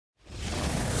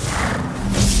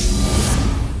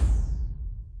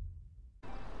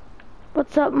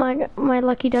What's up, my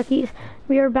lucky duckies?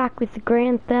 We are back with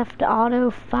Grand Theft Auto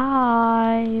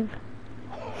 5.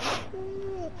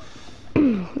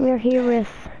 We're here with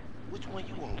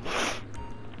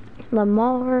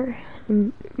Lamar. I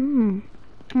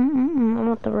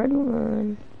want the red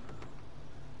one.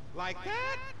 Like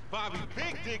that? Bobby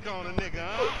big dick on a nigga,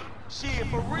 huh? Shit,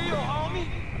 for real, homie.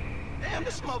 Damn,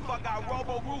 this motherfucker got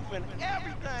robo-roof and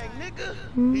everything, nigga.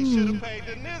 He should've paid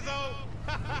the nizzo.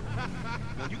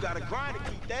 Well, you gotta grind to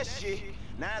keep that shit.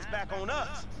 Now it's back on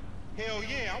us. Hell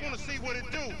yeah, I wanna see what it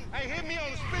do. Hey, hit me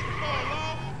on the speakerphone,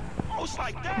 Law. Oh, it's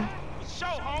like that? For sure,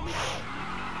 homie.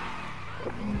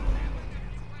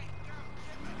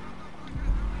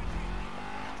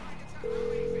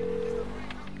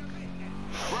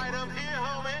 Right up here,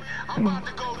 homie. I'm about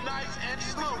to go nice and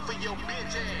slow for your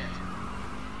bitch ass.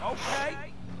 Okay.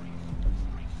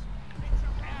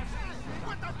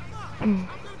 What the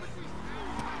fuck?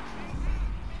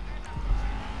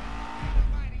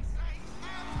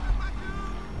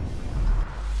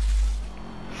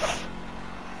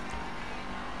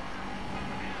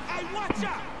 Hey, watch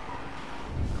out!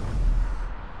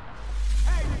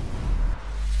 Hey,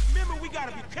 remember we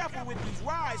gotta be careful with these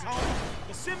rides, homie.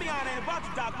 The Simeon ain't about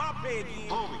to dock my pay again.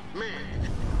 Homie, man.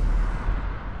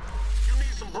 You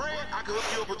need some bread? I can hook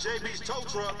you up with JB's tow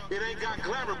truck. It ain't got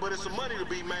glamour, but it's some money to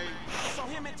be made. So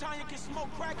him and Tanya can smoke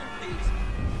crack in peace?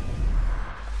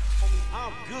 Homie,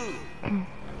 I'm good.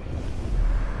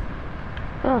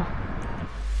 Oh.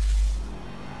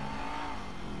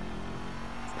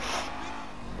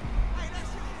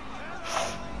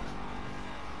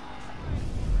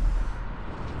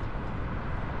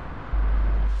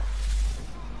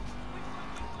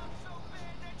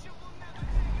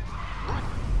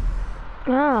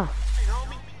 Ah. Hey,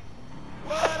 homie.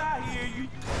 What? I hear you.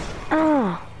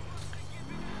 Ah.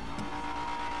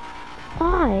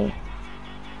 Why?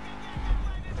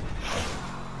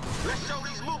 Let's show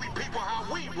these movie people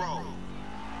how we roll.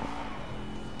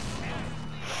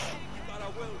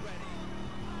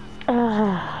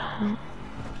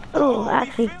 Oh,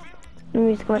 actually, the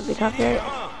music might be copyrighted.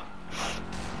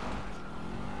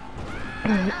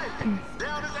 Hey,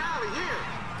 down this alley here.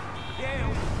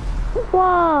 Damn.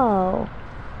 Whoa.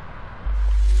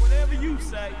 Whatever you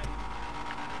say.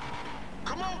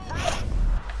 Come on, bro.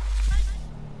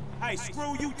 Hey,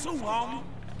 screw you too, homie.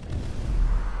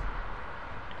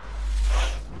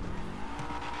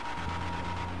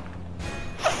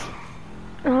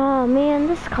 Oh man,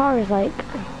 this car is like... To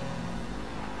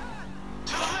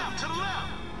the left, to the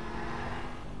left.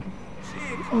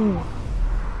 Shit, come on.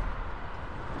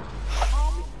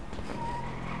 Homie.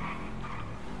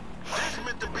 That's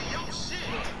meant to be your shit.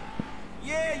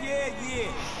 Yeah.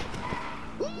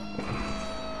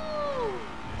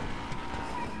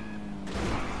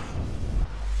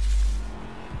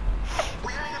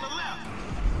 We hang on the left.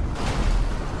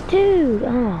 Dude,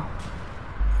 oh.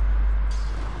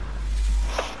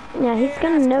 Yeah, he's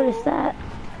gonna notice that.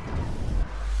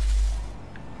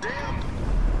 Damn.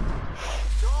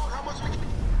 Dog, how much we get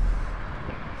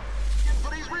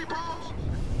for these repos?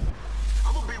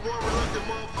 I'm gonna be one reluctant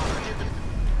motherfucker giving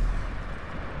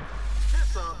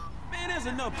this up. Man, there's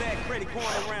enough bad credit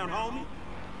going around, homie.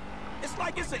 It's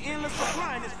like it's an endless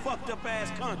supply in this fucked up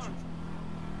ass country.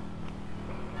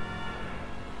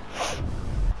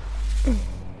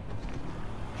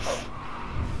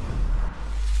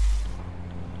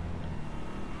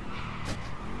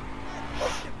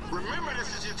 Remember, this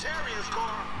is your Terrier's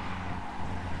car.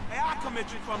 Hey, I'll come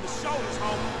at you from the shoulders,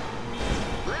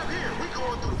 homie. Left here, we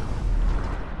going through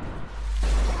the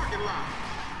parking lot.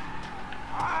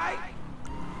 All right.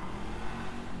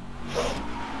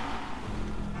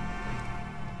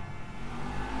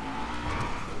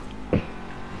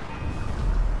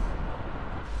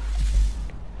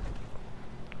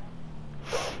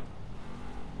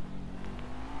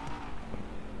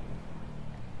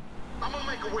 I'm gonna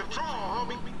make a withdrawal,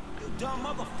 homie. You dumb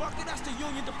motherfucker, that's the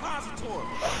Union Depository.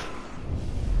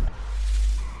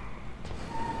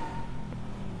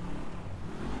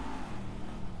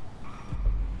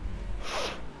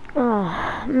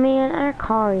 Oh man, our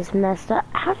car is messed up.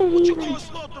 How did What he you even... gonna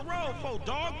slow up the road for,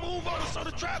 dog? Move over so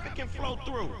the traffic can flow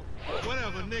through.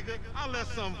 Whatever, nigga. I'll let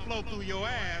something flow through your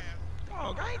ass.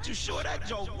 Dog, I ain't too sure that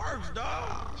joke works,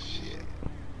 dog. Shit.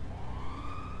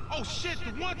 Oh shit,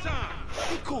 the one time.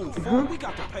 Be cool, fool. We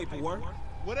got the paperwork.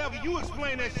 Whatever, you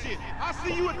explain that shit. I'll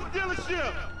see you at the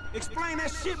dealership. Explain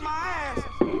that shit my ass.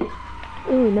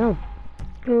 Ooh, no.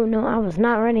 Ooh, no, I was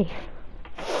not ready.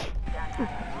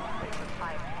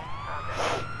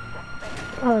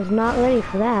 I was not ready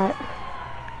for that.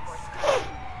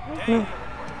 Damn.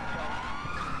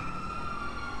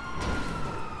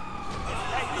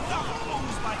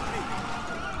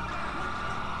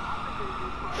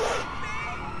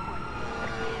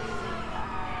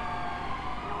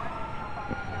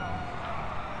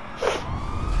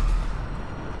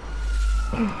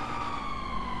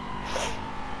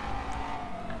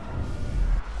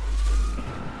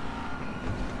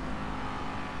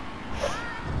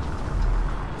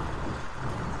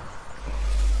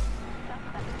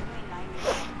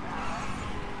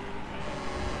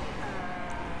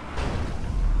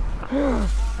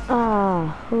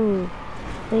 Ah, ooh,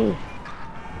 see.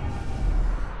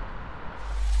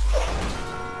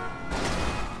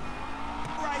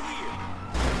 Right here.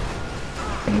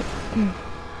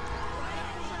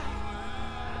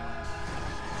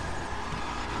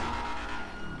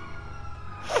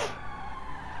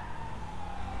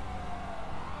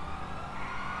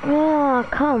 Oh,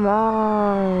 come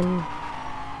on.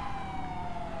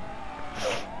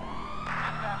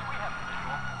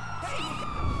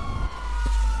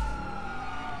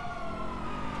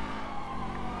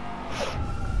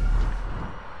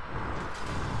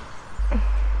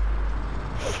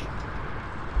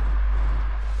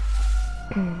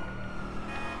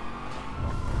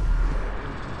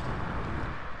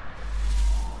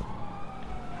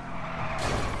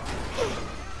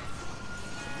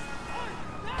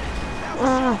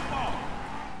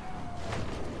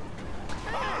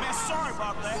 Man, sorry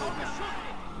about that.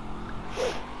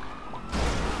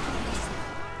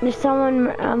 There's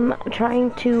someone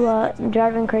trying to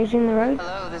driving crazy in the road.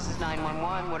 Hello, this is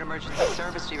 911. What emergency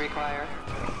service do you require?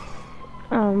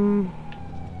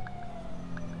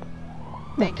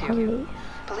 Thank you. Police.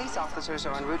 Police officers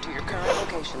are en route to your current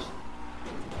location.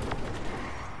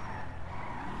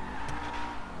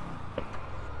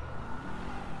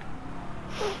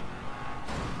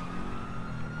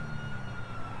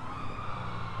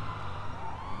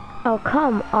 Oh,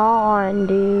 come on,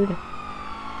 dude.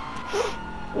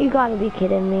 You gotta be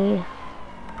kidding me.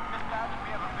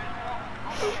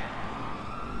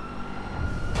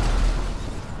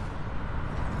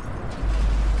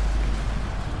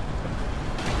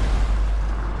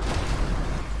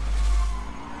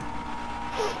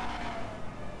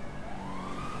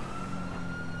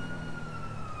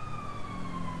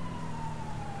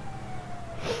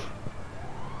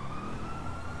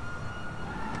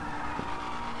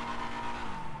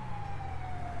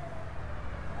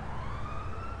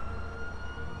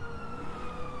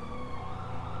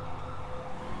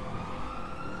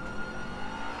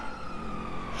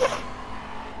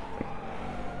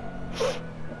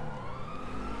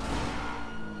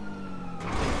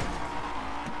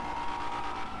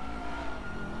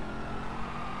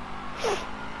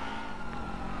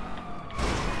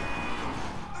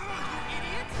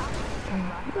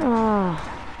 Oh.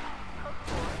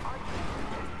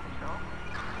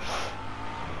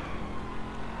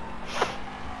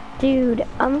 Dude,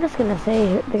 I'm just gonna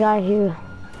say the guy who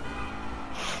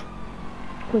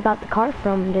we got the car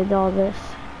from did all this.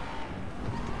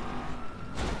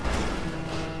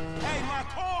 Hey, my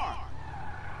car!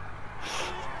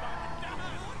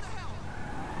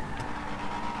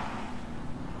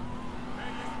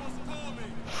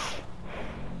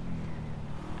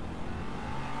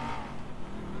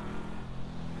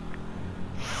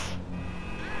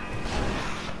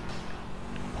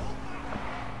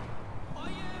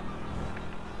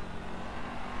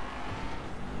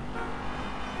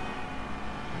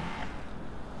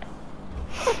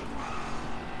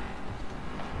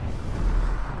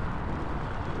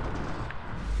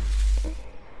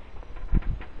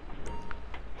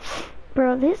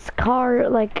 Bro, this car,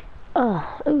 like,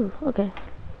 ooh, okay.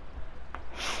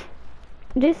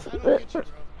 This, I don't get you, bro.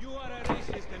 You are a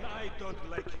racist and I don't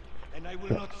like you. And I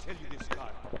will not sell you this car.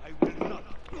 I will not.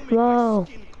 You make Whoa. my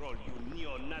skin crawl, you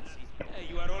neo-Nazi.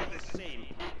 You are all the same.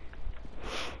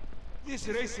 This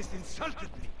racist insulted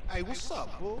me. Hey, what's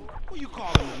up, fool? Who you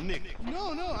calling a nigga?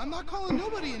 No, I'm not calling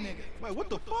nobody a nigga. Wait, what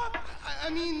the fuck? I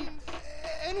mean,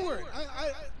 N-word.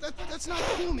 That's not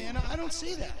cool, man. I don't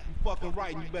say that. You fucking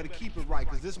right, and you better keep it right,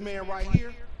 because this man right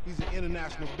here, he's an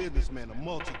international businessman, a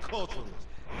multiculturalist.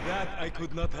 That I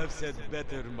could not have said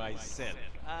better myself.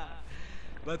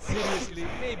 But seriously,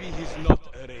 maybe he's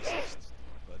not a racist.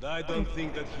 But I don't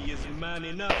think that he is man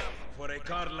enough for a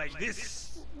car like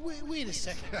this. Wait a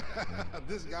second.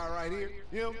 This guy right here,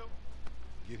 him,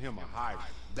 get him a hybrid.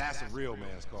 That's a real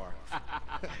man's car.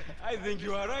 I think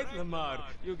you are right, Lamar.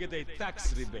 You get a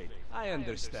tax rebate. I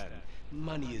understand.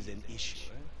 Money is an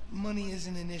issue, eh? Money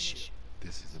isn't an issue.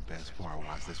 This is the best part.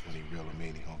 Watch this when he real him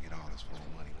in. He gonna get all his full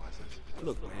money. Watch this.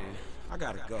 Look, man, I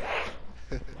gotta go.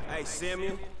 Hey,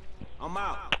 Samuel, I'm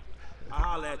out. I'll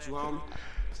holler at you, homie.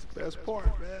 It's the best part,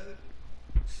 man.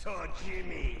 So,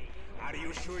 Jimmy, are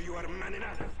you sure you are man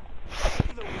enough?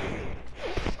 The wheel.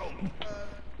 Show me.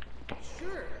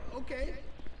 Sure, okay.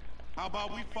 How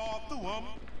about we fall through,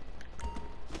 homie?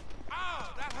 Ow,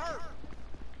 that hurt.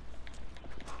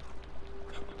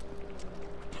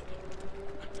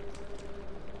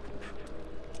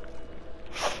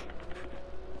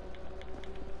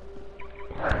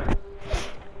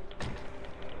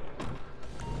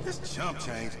 This chump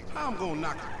change. How I'm gonna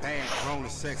knock a damn grown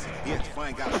and sexy bitch if I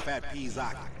ain't got a fat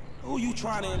Pizaki? Who you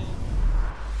trying to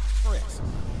impress?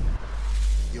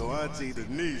 Your auntie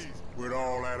Denise, with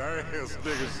all that ass,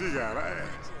 nigga, she got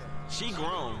ass. She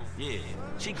grown, yeah.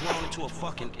 She grown into a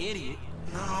fucking idiot.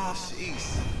 Nah,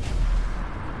 she's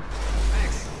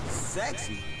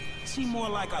Sexy? She more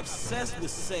like obsessed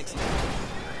with sex.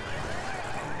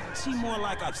 She more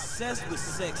like obsessed with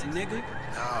sex, nigga.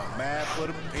 nah, mad for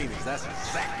the penis. That's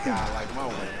exactly how I like my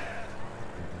women.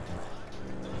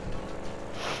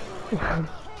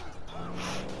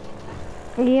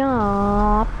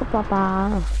 Yeah,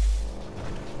 papa.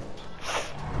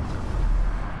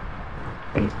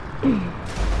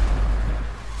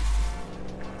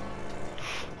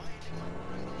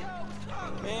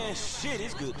 Man, shit,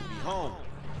 it's good to be home.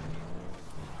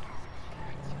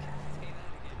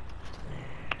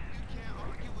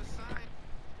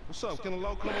 What's up? Can a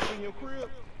low come up in your crib?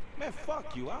 Man,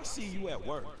 fuck you. I'll see you at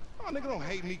work. Oh, nigga, don't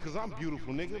hate me because I'm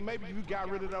beautiful, nigga. Maybe if you got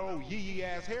rid of that old yee-yee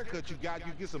ass haircut you got,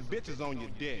 you get some bitches on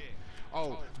your dick.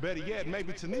 Oh, better yet,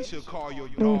 maybe Tanisha will call your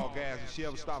dog ass if she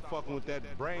ever stop fucking with that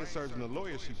brain surgeon, the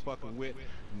lawyer she fucking with.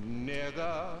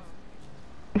 Nigga.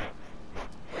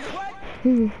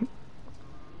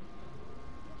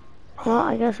 Well,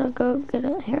 I guess I'll go get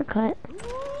a haircut.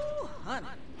 Ooh, honey.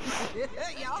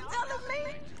 Y'all telling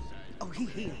me? Oh, he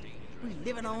here. We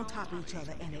living on top of each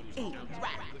other, and it ain't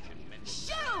right.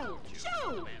 Shoo!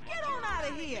 Shoo! Get on out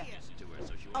of here.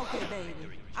 Okay, baby.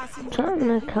 I see you. Something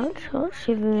on the couch. What's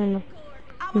she doing?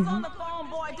 I was on the phone,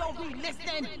 boy. Don't be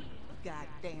listening.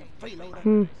 Goddamn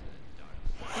freeloader.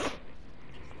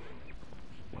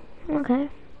 Okay.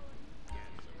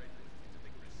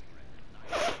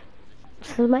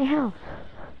 This is my house.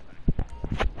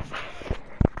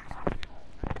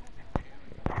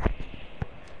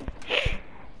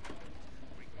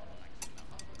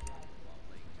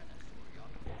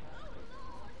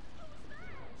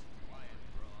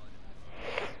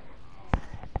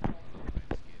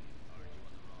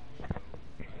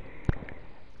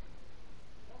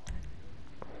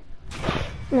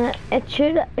 It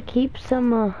should keep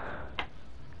some,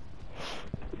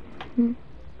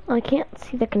 I can't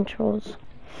see the controls.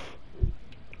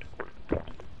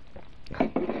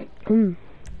 Okay.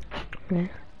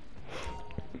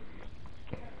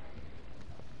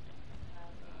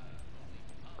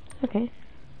 Okay.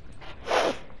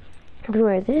 I can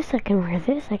wear this, I can wear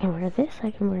this, I can wear this,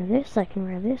 I can wear this, I can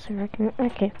wear this, or I can,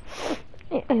 okay.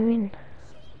 I mean,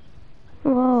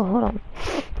 whoa, hold on.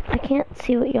 I can't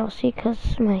see what y'all see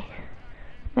because my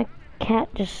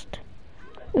cat just,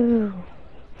 ooh.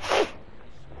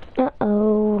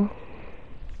 Uh-oh.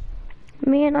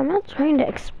 Man, I'm not trying to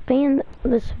expand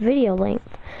this video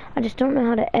length. I just don't know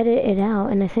how to edit it out,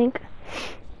 and I think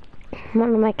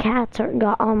one of my cats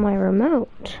got on my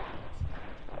remote.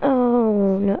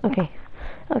 Oh, no, okay.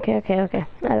 Okay,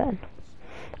 my bad.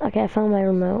 Okay, I found my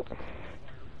remote.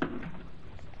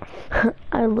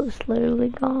 I was literally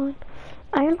gone.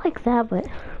 I like that, but...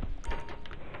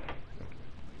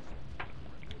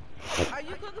 Are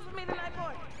you cooking for me tonight,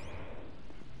 boy?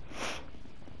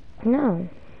 No.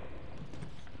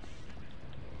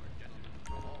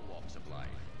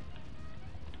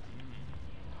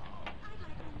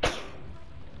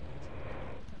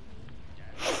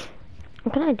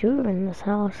 What can I do in this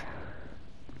house?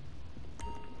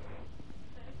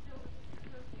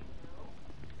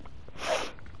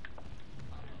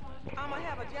 I'm gonna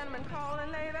have a gentleman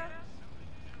calling later,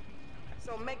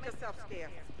 so make yourself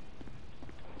scarce.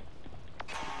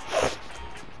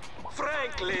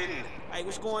 Franklin! Hey,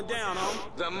 what's going down,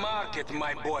 homie? The market,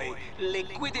 my boy.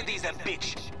 Liquidity's a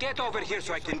bitch. Get over here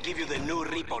so I can give you the new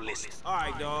repo list. All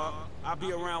right, dog. I'll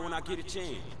be around when I get a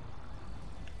chance.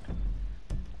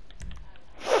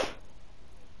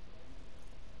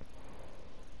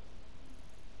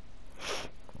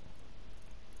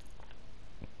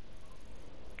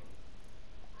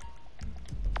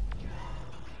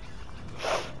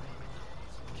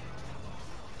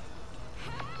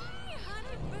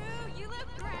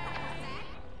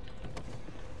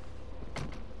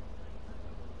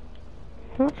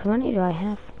 How much money do I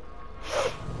have?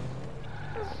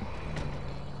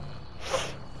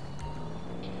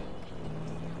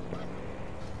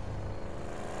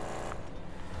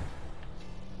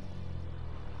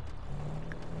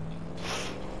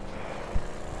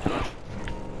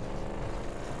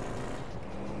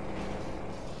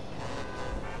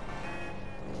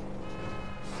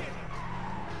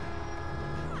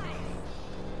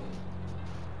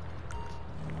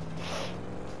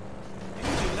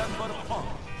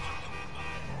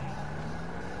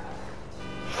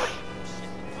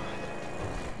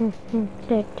 Car,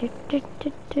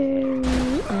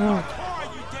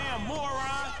 you damn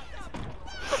moron!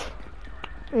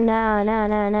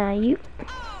 Nah, you.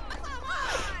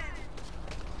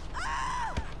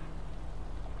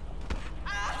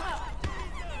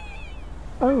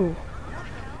 Oh.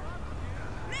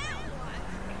 Man,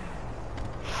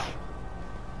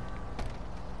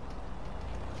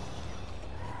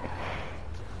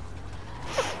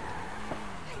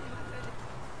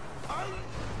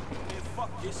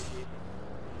 fuck this shit.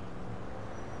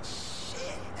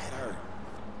 Shit, that hurt.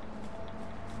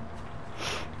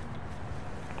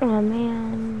 Oh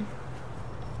man.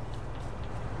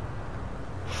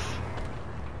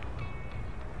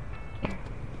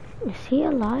 Is he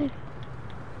alive?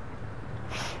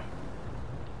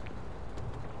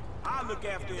 I'll look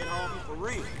after it, homie, for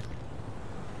real.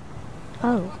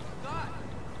 Oh.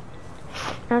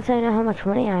 Now that I know how much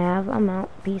money I have, I'm out.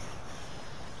 Peace.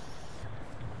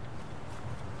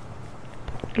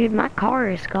 Dude, my car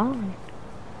is gone.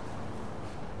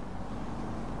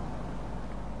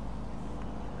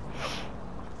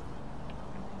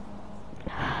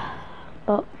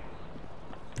 Oh.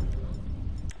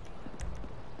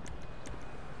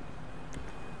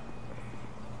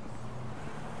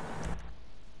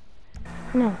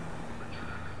 No.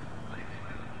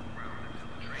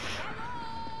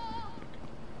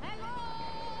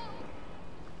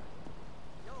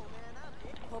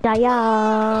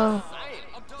 Daya.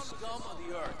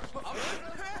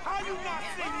 How you not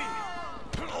see me?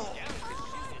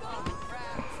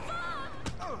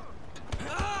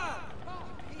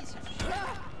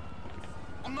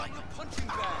 I'm not your punching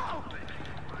bag.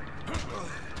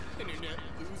 Internet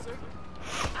loser.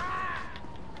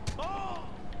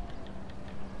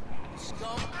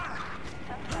 Scum.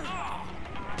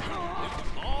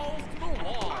 Balls to the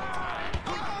wall.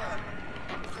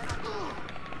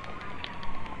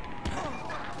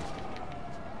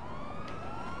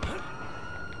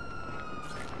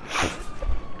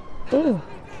 Ooh.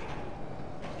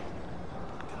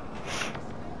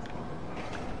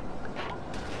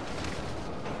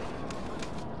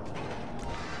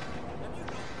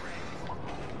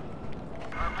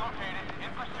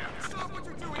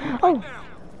 Oh.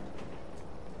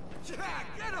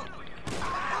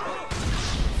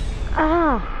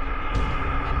 Ah.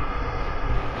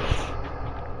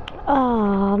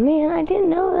 Oh man, I didn't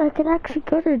know that I could actually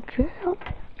go to jail.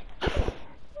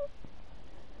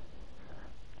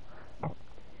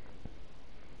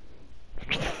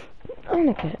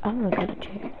 I'm gonna go to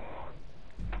jail.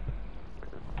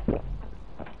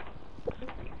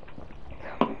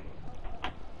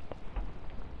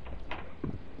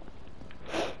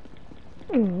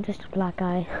 Just a black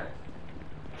eye.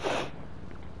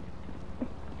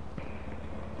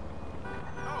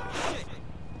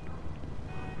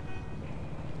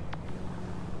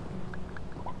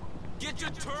 Get your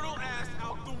turtle ass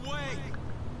out the way!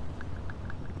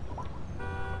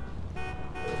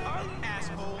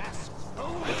 Asshole!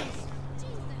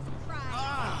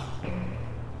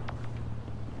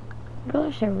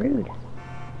 Gosh, they're rude.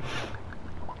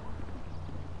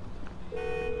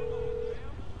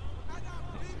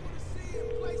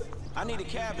 I need a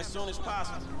cab as soon as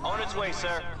possible. On its way,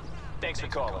 sir. Thanks for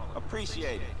calling.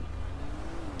 Appreciate it.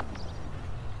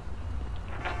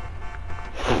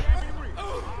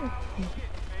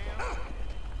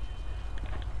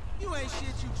 You ain't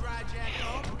shit, you dry jack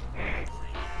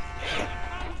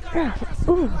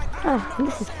Ooh,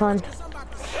 this is fun.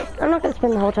 I'm not gonna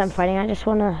spend the whole time fighting. I just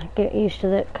wanna get used to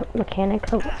the mechanic.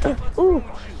 Oh, ooh.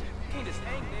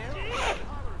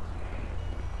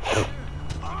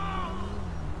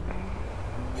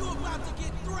 You about to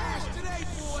get thrashed today,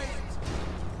 boy.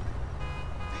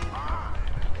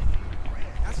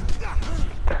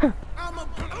 I'm a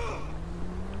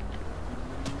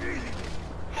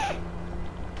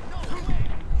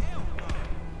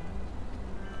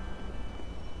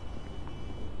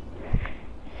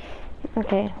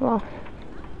Okay, well,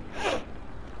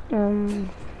 and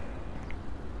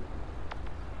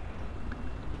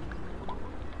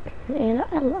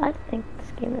I think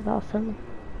this game is awesome.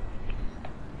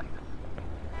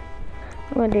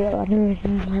 I'm gonna do a lot of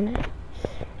missions on it.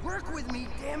 Work with me,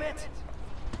 damn it.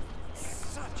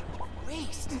 Such a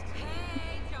waste.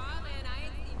 Hey, darling, I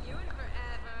ain't seen you in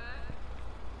forever.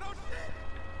 no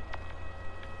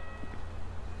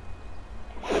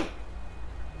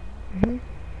shit.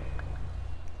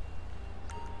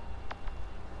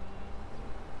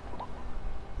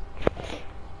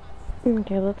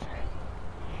 Okay, let's.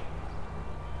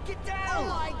 Get down! Oh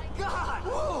my god!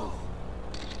 Whoa!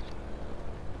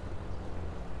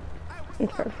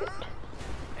 It's perfect.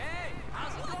 Hey,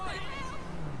 how's it going?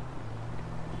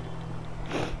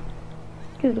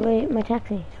 Dude, wait, my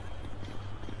taxi.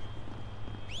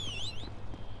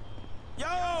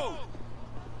 Yo!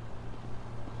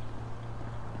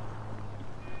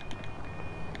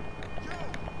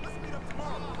 Let's meet up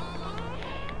tomorrow.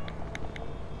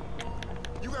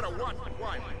 You gotta watch the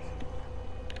quiet.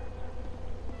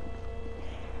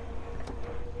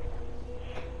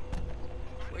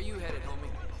 Where you headed, homie?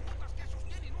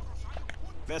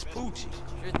 Vespucci.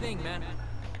 Sure thing, man.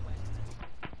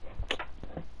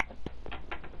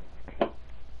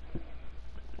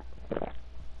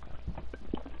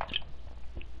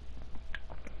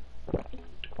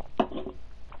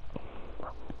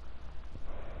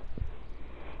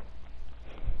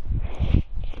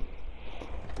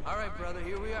 All right, brother,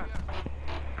 here we are.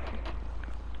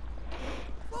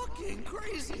 Fucking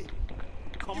crazy.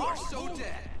 Come You on, are so move.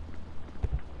 dead.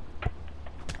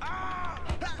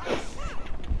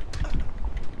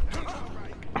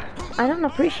 I don't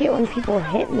appreciate when people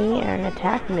hit me and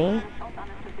attack me.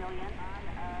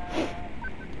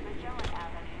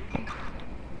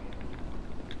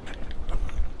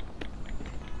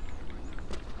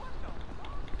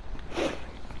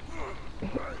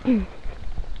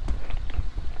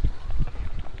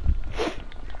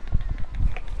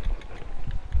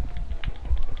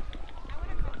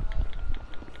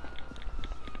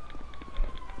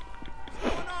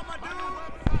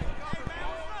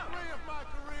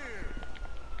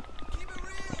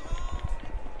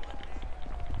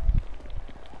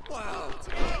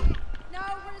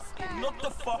 Look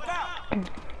the fuck out.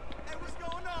 Hey, what's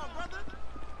going on, brother?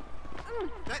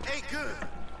 That ain't good.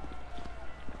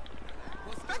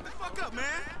 Well, back the fuck up,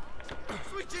 man.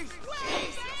 Sweet Jesus.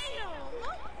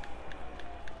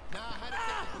 Nah, I had to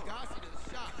take the Pegasi to the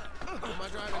shop. Am I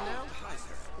driving now?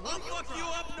 I'll fuck you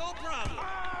up, no problem.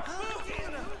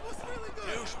 What's really good?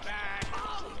 Douchebag.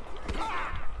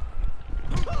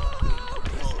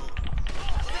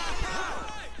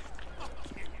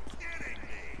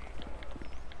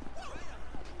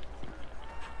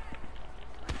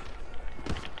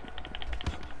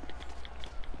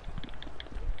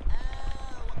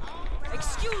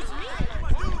 Excuse me? My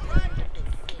dude, right?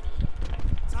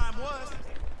 Time was,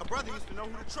 a brother used to know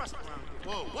who to trust around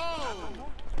here. Whoa,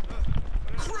 whoa!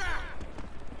 Crap!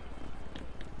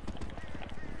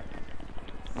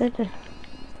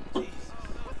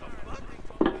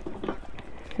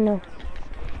 No.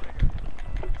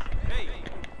 Hey.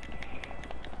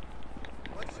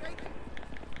 What's shaking?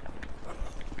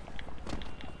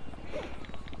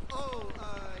 Oh,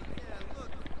 yeah,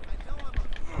 look, I know I'm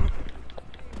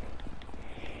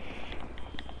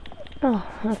a...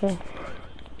 Oh, okay.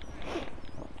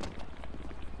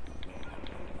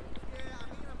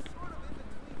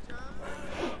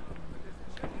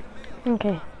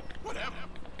 Okay. Whatever.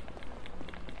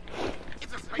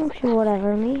 It's a Don't you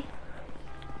whatever me.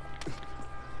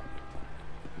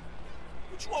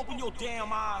 Would you open your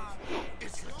damn eyes?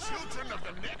 It's the children of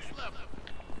the next level.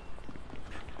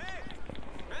 Hey,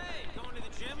 going to the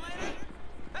gym later?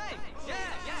 Hey,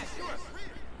 yeah, sure.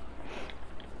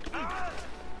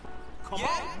 Come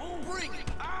on, move. Bring it.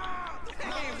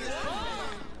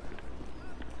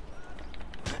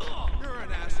 You're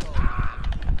an asshole.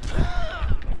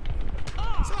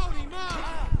 Tony,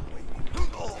 Mom!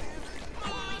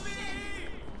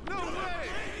 No way!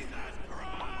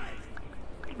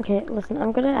 Okay, listen,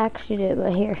 I'm gonna actually do it,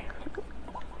 but here.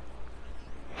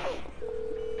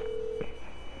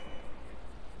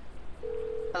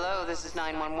 Hello, this is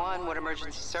 911. What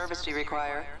emergency service do you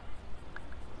require?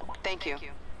 Thank you.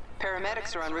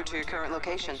 Paramedics are en route to your current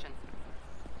location.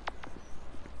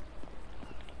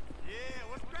 Yeah,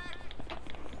 what's cracking?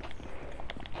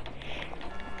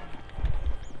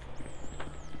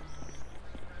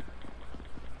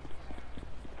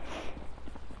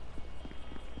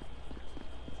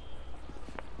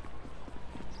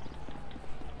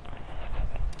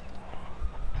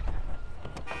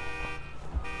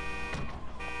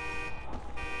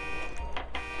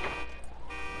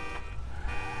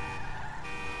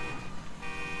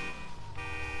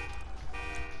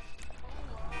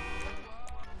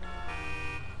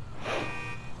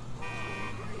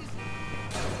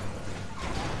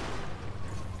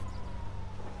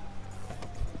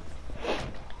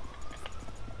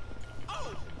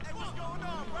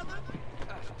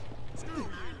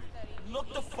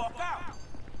 Look the fuck out.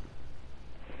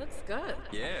 Looks good.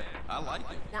 Yeah, I like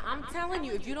it. Now, I'm telling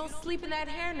you, if you don't sleep in that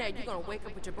hairnet, you're gonna wake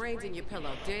up with your brains in your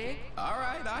pillow, dig? All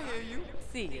right, I hear you.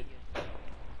 See you.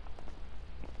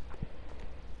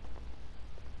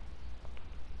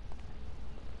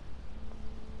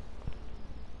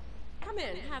 Come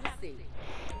in, have a seat.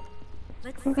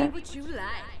 Let's see what you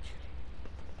like.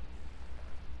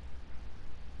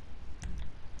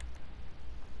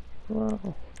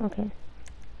 Whoa, okay.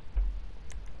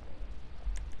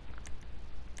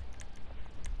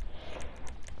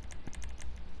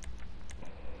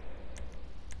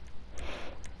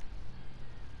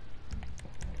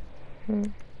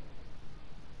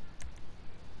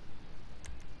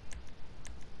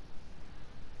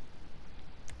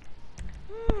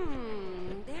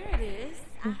 There it is.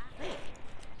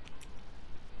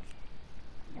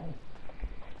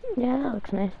 Yeah, that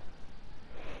looks nice.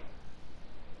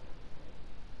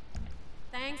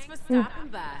 Thanks for stopping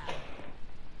by.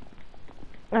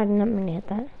 I did not mean to hit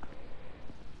that.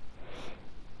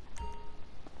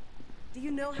 Do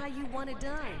you know how you want it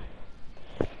done?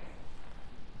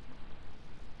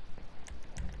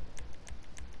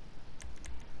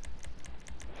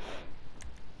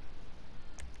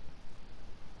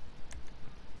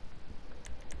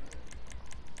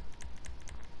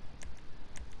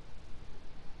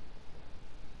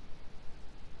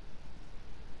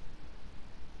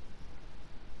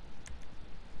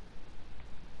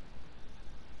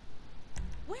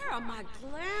 Where are my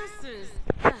glasses?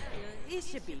 It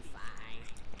should be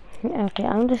fine. Okay,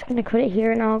 I'm just gonna quit it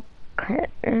here, and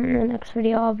in the next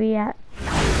video I'll be at